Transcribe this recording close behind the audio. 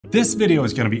This video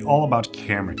is going to be all about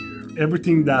camera gear.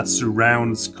 Everything that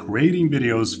surrounds creating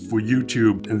videos for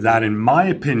YouTube, and that in my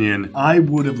opinion, I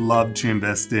would have loved to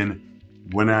invest in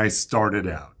when I started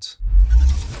out.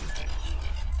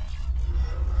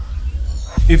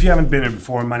 If you haven't been here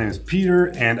before, my name is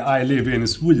Peter and I live in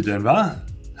Sweden, va?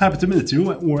 Happy to meet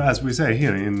you, or as we say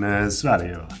here in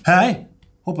Sverige, va? Hej!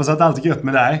 Hoppas att allt är gött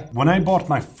med dig. When I bought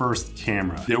my first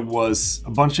camera, there was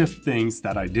a bunch of things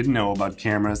that I didn't know about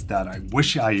cameras that I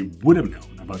wish I would have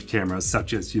known about cameras,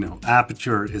 such as,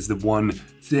 aperture is the one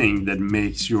thing that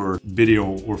makes your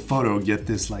video or photo get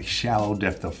this like shallow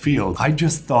depth of field. I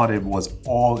just thought it was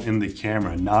all in the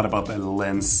camera, not about the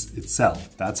lens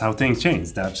itself. That's how things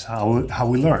change. That's how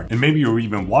we learn. And maybe you're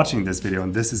even watching this video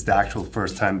and this is the actual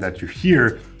first time that you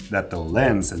hear that the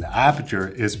lens and the aperture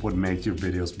is what makes your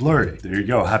videos blurry. There you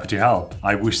go, happy to help.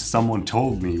 I wish someone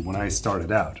told me when I started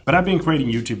out. But I've been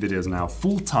creating YouTube videos now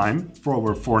full time for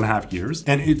over 4.5 years.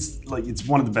 And it's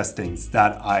one of the best things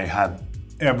that I have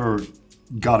ever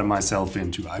gotten myself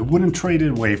into. I wouldn't trade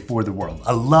it away for the world.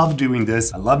 I love doing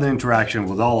this. I love the interaction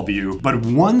with all of you. But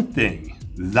one thing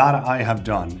that I have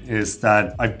done is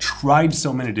that I've tried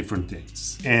so many different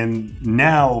things. And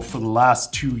now for the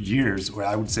last 2 years, or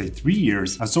I would say 3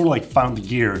 years, I've sort of like found the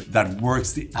gear that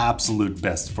works the absolute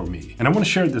best for me. And I want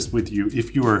to share this with you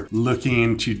if you're looking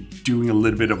into doing a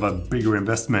little bit of a bigger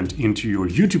investment into your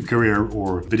YouTube career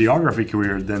or videography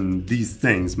career, then these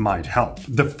things might help.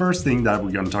 The first thing that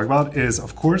we're going to talk about is,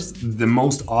 of course, the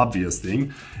most obvious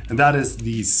thing, and that is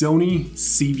the Sony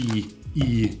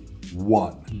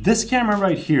CV-E1. This camera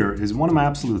right here is one of my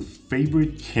absolute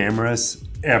favorite cameras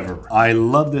ever. I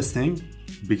love this thing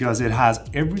because it has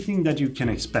everything that you can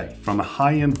expect from a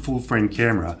high-end full-frame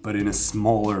camera, but in a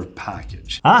smaller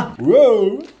package.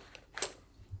 Whoa!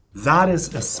 That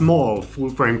is a small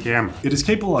full-frame camera. It is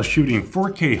capable of shooting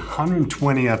 4K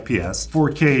 120 FPS,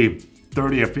 4K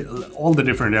 30 FPS, all the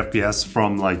different FPS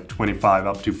from like 25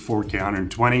 up to 4K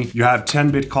 120. You have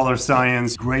 10-bit color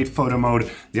science, great photo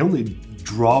mode. The only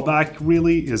drawback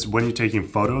really is when you're taking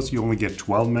photos, you only get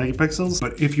 12 megapixels.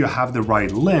 But if you have the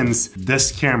right lens,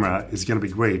 this camera is gonna be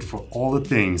great for all the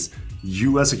things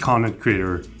you as a content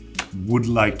creator would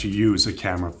like to use a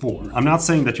camera for. I'm not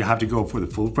saying that you have to go for the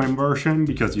full frame version,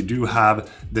 because you do have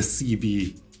the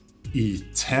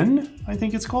CV-E10, I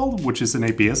think it's called, which is an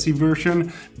APS-C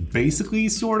version. Basically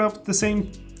sort of the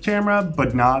same camera,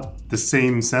 but not the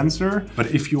same sensor.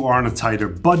 But if you are on a tighter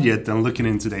budget, then looking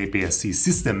into the APS-C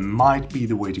system might be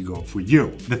the way to go for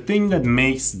you. The thing that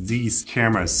makes these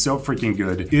cameras so freaking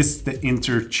good is the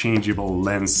interchangeable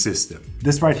lens system.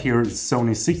 This right here is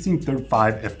Sony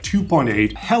 1635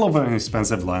 f2.8, hell of an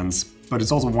expensive lens, but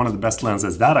it's also one of the best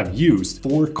lenses that I've used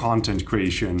for content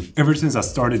creation ever since I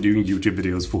started doing YouTube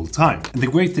videos full time. And the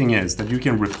great thing is that you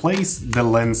can replace the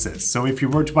lenses. So if you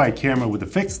were to buy a camera with a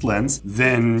fixed lens,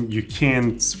 then you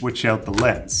can't switch out the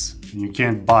lens. You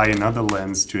can't buy another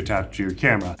lens to attach to your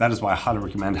camera. That is why I highly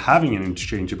recommend having an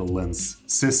interchangeable lens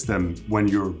system when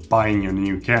you're buying your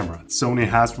new camera. Sony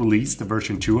has released a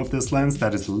version 2 of this lens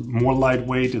that is more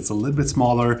lightweight, it's a little bit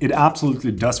smaller. It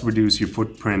absolutely does reduce your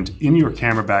footprint in your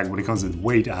camera bag when it comes to the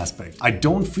weight aspect. I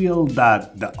don't feel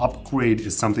that the upgrade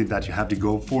is something that you have to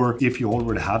go for if you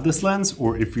already have this lens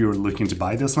or if you're looking to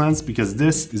buy this lens, because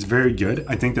this is very good.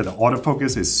 I think that the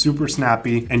autofocus is super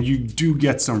snappy and you do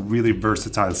get some really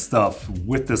versatile stuff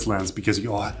with this lens, because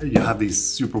you have these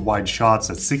super wide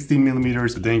shots at 16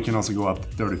 millimeters, but then you can also go up to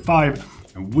 35.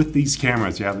 And with these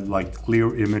cameras, you have like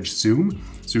clear image zoom,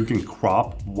 so you can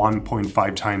crop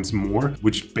 1.5 times more,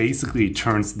 which basically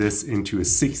turns this into a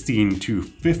 16 to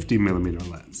 50 millimeter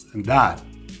lens. And that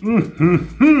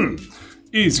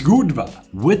is good, va?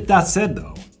 With that said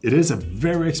though, it is a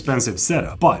very expensive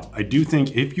setup, but I do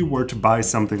think if you were to buy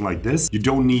something like this, you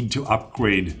don't need to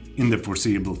upgrade in the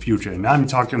foreseeable future. And I'm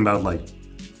talking about like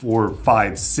 4,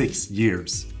 5, 6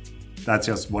 years. That's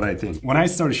just what I think. When I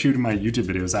started shooting my YouTube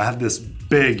videos, I had this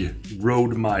big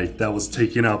Rode mic that was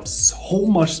taking up so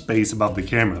much space above the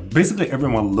camera. Basically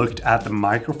everyone looked at the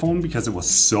microphone because it was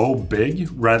so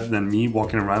big rather than me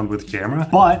walking around with the camera.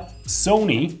 But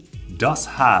Sony does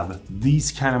have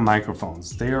these kind of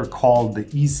microphones. They are called the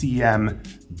ECM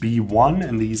B1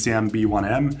 and the ECM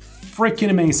B1M. Freaking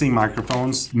amazing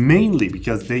microphones, mainly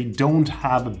because they don't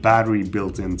have a battery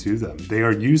built into them. They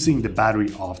are using the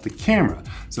battery off the camera.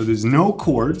 So there's no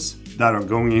cords that are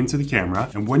going into the camera.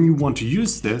 And when you want to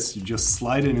use this, you just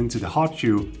slide it into the hot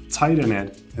shoe, tighten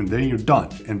it, and then you're done.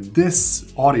 And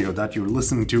this audio that you're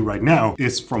listening to right now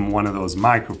is from one of those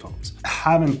microphones.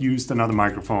 haven't used another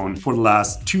microphone for the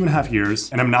last 2.5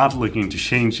 years, and I'm not looking to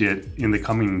change it in the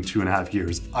coming 2.5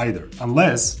 years either,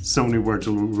 unless Sony were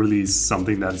to release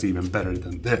something that's even better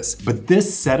than this. But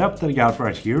this setup that I got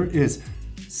right here is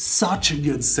such a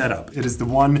good setup. It is the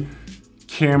one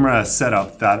camera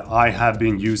setup that I have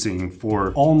been using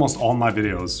for almost all my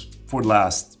videos for the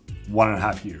last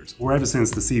 1.5 years, or ever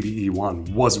since the CVE1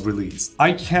 was released.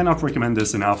 I cannot recommend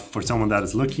this enough for someone that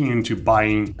is looking into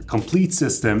buying a complete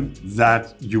system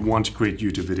that you want to create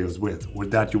YouTube videos with, or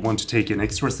that you want to take an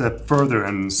extra step further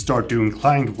and start doing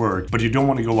client work, but you don't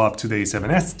want to go up to the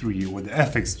A7S III or the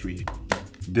FX3.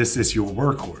 This is your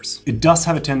workhorse. It does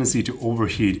have a tendency to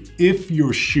overheat if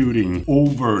you're shooting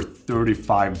over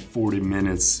 35-40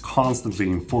 minutes constantly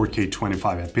in 4K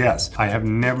 25 FPS. I have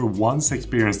never once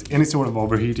experienced any sort of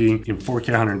overheating in 4K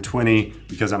 120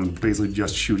 because I'm basically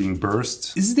just shooting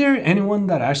bursts. Is there anyone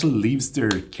that actually leaves their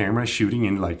camera shooting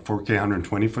in like 4K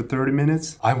 120 for 30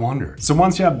 minutes? I wonder. So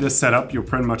once you have this setup, you're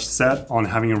pretty much set on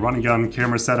having a running gun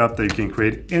camera setup that you can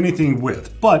create anything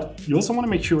with. But you also want to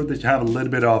make sure that you have a little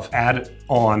bit of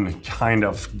add-on kind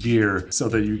of gear so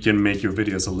that you can make your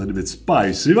videos a little bit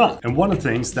spicy. And one of the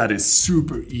things that is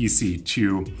super easy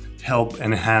to help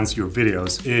enhance your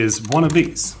videos is one of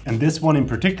these. And this one in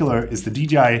particular is the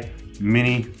DJI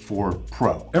Mini 4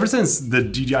 Pro. Ever since the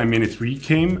DJI Mini 3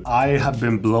 came, I have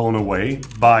been blown away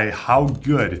by how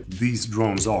good these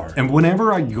drones are. And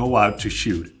whenever I go out to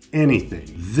shoot anything,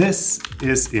 this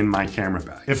is in my camera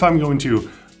bag. If I'm going to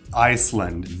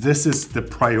Iceland, this is the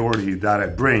priority that I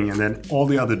bring, and then all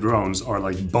the other drones are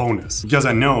like bonus, because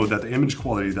I know that the image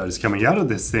quality that is coming out of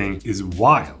this thing is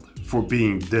wild for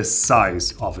being this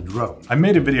size of a drone. I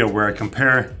made a video where I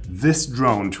compare this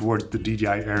drone towards the DJI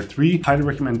Air 3. Highly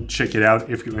recommend check it out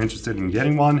if you're interested in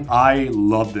getting one. I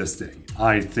love this thing.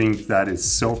 I think that is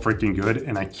so freaking good,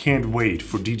 and I can't wait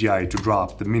for DJI to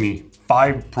drop the Mini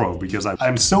 5 Pro because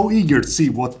I'm so eager to see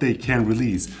what they can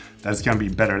release that's gonna be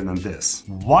better than this.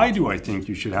 Why do I think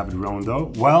you should have a drone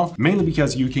though? Well, mainly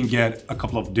because you can get a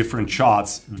couple of different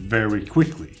shots very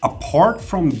quickly. Apart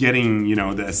from getting, you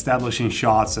know, the establishing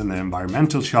shots and the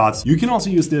environmental shots, you can also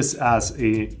use this as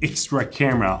an extra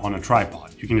camera on a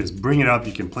tripod. You can just bring it up,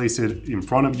 you can place it in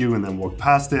front of you and then walk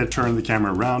past it, turn the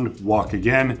camera around, walk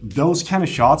again. Those kind of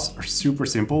shots are super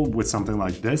simple with something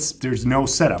like this. There's no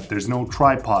setup, there's no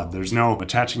tripod, there's no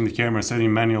attaching the camera,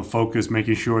 setting manual focus,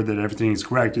 making sure that everything is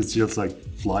correct. It's just like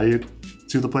fly it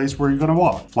to the place where you're gonna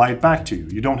walk, fly it back to you.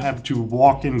 You don't have to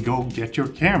walk and go get your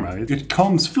camera. It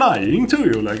comes flying to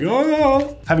you like,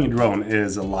 oh. Having a drone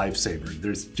is a lifesaver.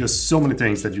 There's just so many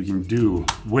things that you can do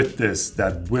with this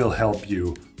that will help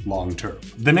you long term.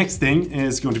 The next thing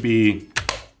is going to be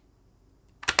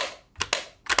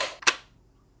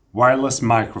wireless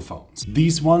microphones.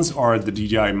 These ones are the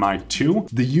DJI Mic 2.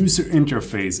 The user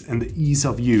interface and the ease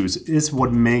of use is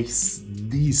what makes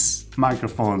these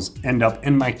microphones end up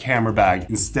in my camera bag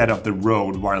instead of the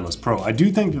Rode Wireless Pro. I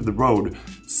do think that the Rode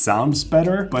sounds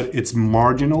better, but it's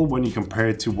marginal when you compare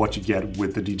it to what you get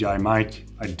with the DJI Mic.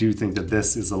 I do think that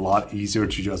this is a lot easier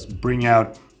to just bring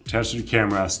out, attach to the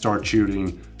camera, start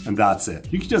shooting, and that's it.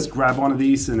 You can just grab one of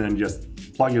these and then just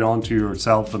plug it onto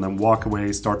yourself and then walk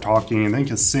away, start talking, and then you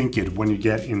can sync it when you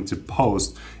get into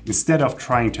post instead of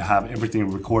trying to have everything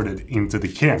recorded into the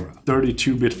camera.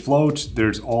 32-bit float,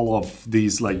 there's all of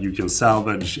these, like you can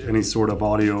salvage any sort of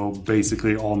audio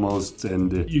basically almost,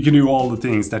 and you can do all the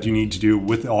things that you need to do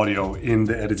with the audio in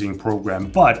the editing program,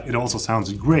 but it also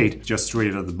sounds great just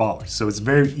straight out of the box. So it's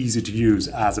very easy to use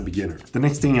as a beginner. The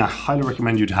next thing I highly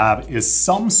recommend you to have is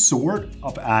some sort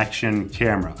of action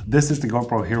camera. This is the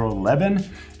GoPro Hero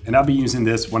 11. And I'll be using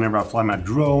this whenever I fly my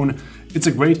drone. It's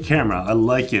a great camera, I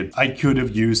like it. I could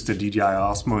have used the DJI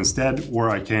Osmo instead,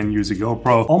 or I can use a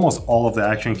GoPro. Almost all of the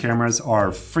action cameras are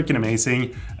freaking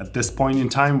amazing at this point in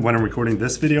time when I'm recording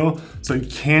this video, so you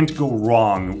can't go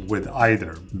wrong with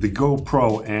either. The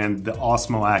GoPro and the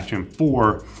Osmo Action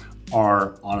 4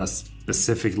 are on a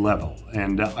specific level,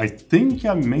 and I think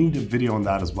I made a video on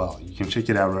that as well. You can check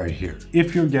it out right here.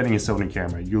 If you're getting a Sony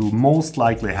camera, you'll most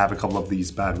likely have a couple of these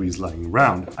batteries lying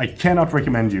around. I cannot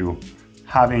recommend you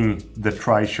having the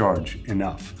Tri-Charge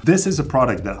enough. This is a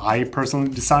product that I personally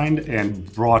designed and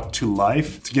brought to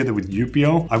life together with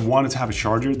UPO. I wanted to have a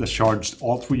charger that charged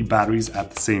all 3 batteries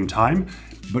at the same time,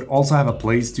 but also have a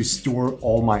place to store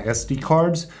all my SD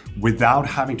cards without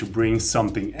having to bring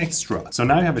something extra. So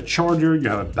now you have a charger, you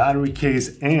have a battery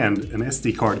case, and an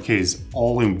SD card case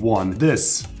all in one.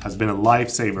 This has been a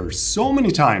lifesaver so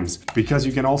many times because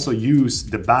you can also use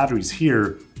the batteries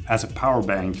here as a power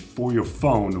bank for your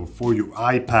phone or for your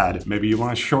iPad. Maybe you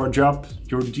want to charge up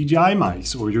your DJI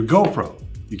mics or your GoPro.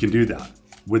 You can do that.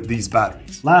 with these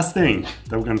batteries. Last thing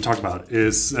that we're going to talk about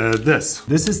is this.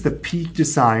 This is the Peak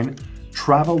Design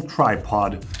Travel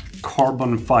Tripod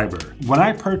Carbon Fiber. When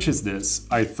I purchased this,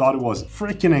 I thought it was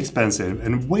freaking expensive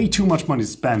and way too much money to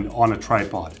spend on a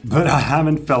tripod. But I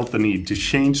haven't felt the need to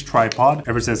change tripod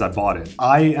ever since I bought it.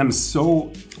 I am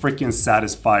so freaking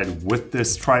satisfied with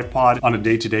this tripod on a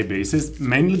day-to-day basis,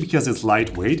 mainly because it's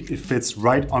lightweight. It fits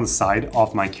right on the side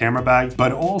of my camera bag,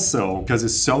 but also because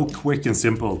it's so quick and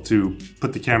simple to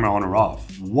put the camera on or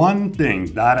off. One thing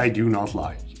that I do not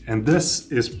like, and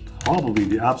this is probably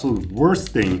the absolute worst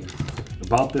thing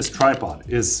about this tripod,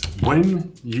 is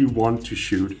when you want to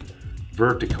shoot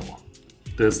vertical.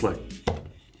 There's like,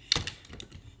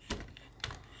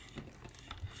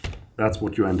 that's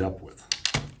what you end up with.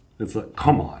 It's like,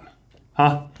 come on,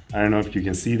 huh? I don't know if you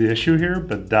can see the issue here,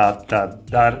 but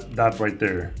that right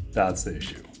there, that's the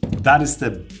issue. That is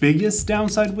the biggest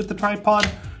downside with the tripod,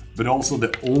 but also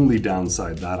the only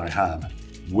downside that I have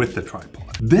with the tripod.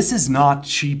 This is not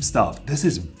cheap stuff. This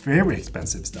is very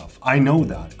expensive stuff. I know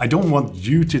that. I don't want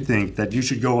you to think that you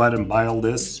should go out and buy all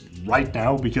this right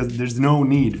now, because there's no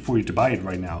need for you to buy it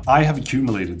right now. I have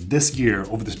accumulated this gear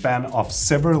over the span of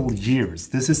several years.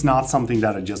 This is not something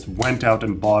that I just went out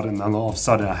and bought and then all of a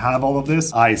sudden I have all of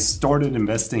this. I started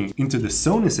investing into the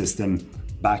Sony system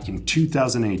back in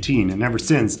 2018, and ever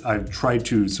since I've tried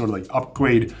to sort of like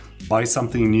upgrade, buy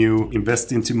something new,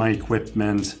 invest into my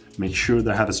equipment, make sure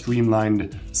that I have a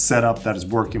streamlined setup that is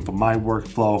working for my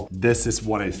workflow. This is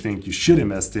what I think you should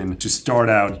invest in to start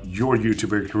out your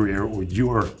YouTuber career or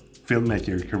your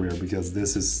filmmaker career, because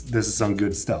this is some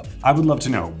good stuff. I would love to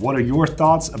know, what are your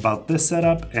thoughts about this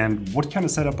setup, and what kind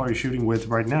of setup are you shooting with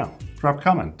right now? Drop a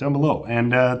comment down below,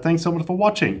 and thanks so much for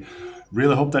watching.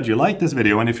 Really hope that you liked this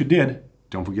video, and if you did,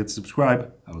 don't forget to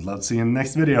subscribe. I would love to see you in the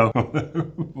next video.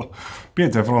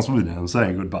 Peter från Sweden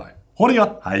saying goodbye. Ha det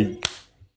gott, hej!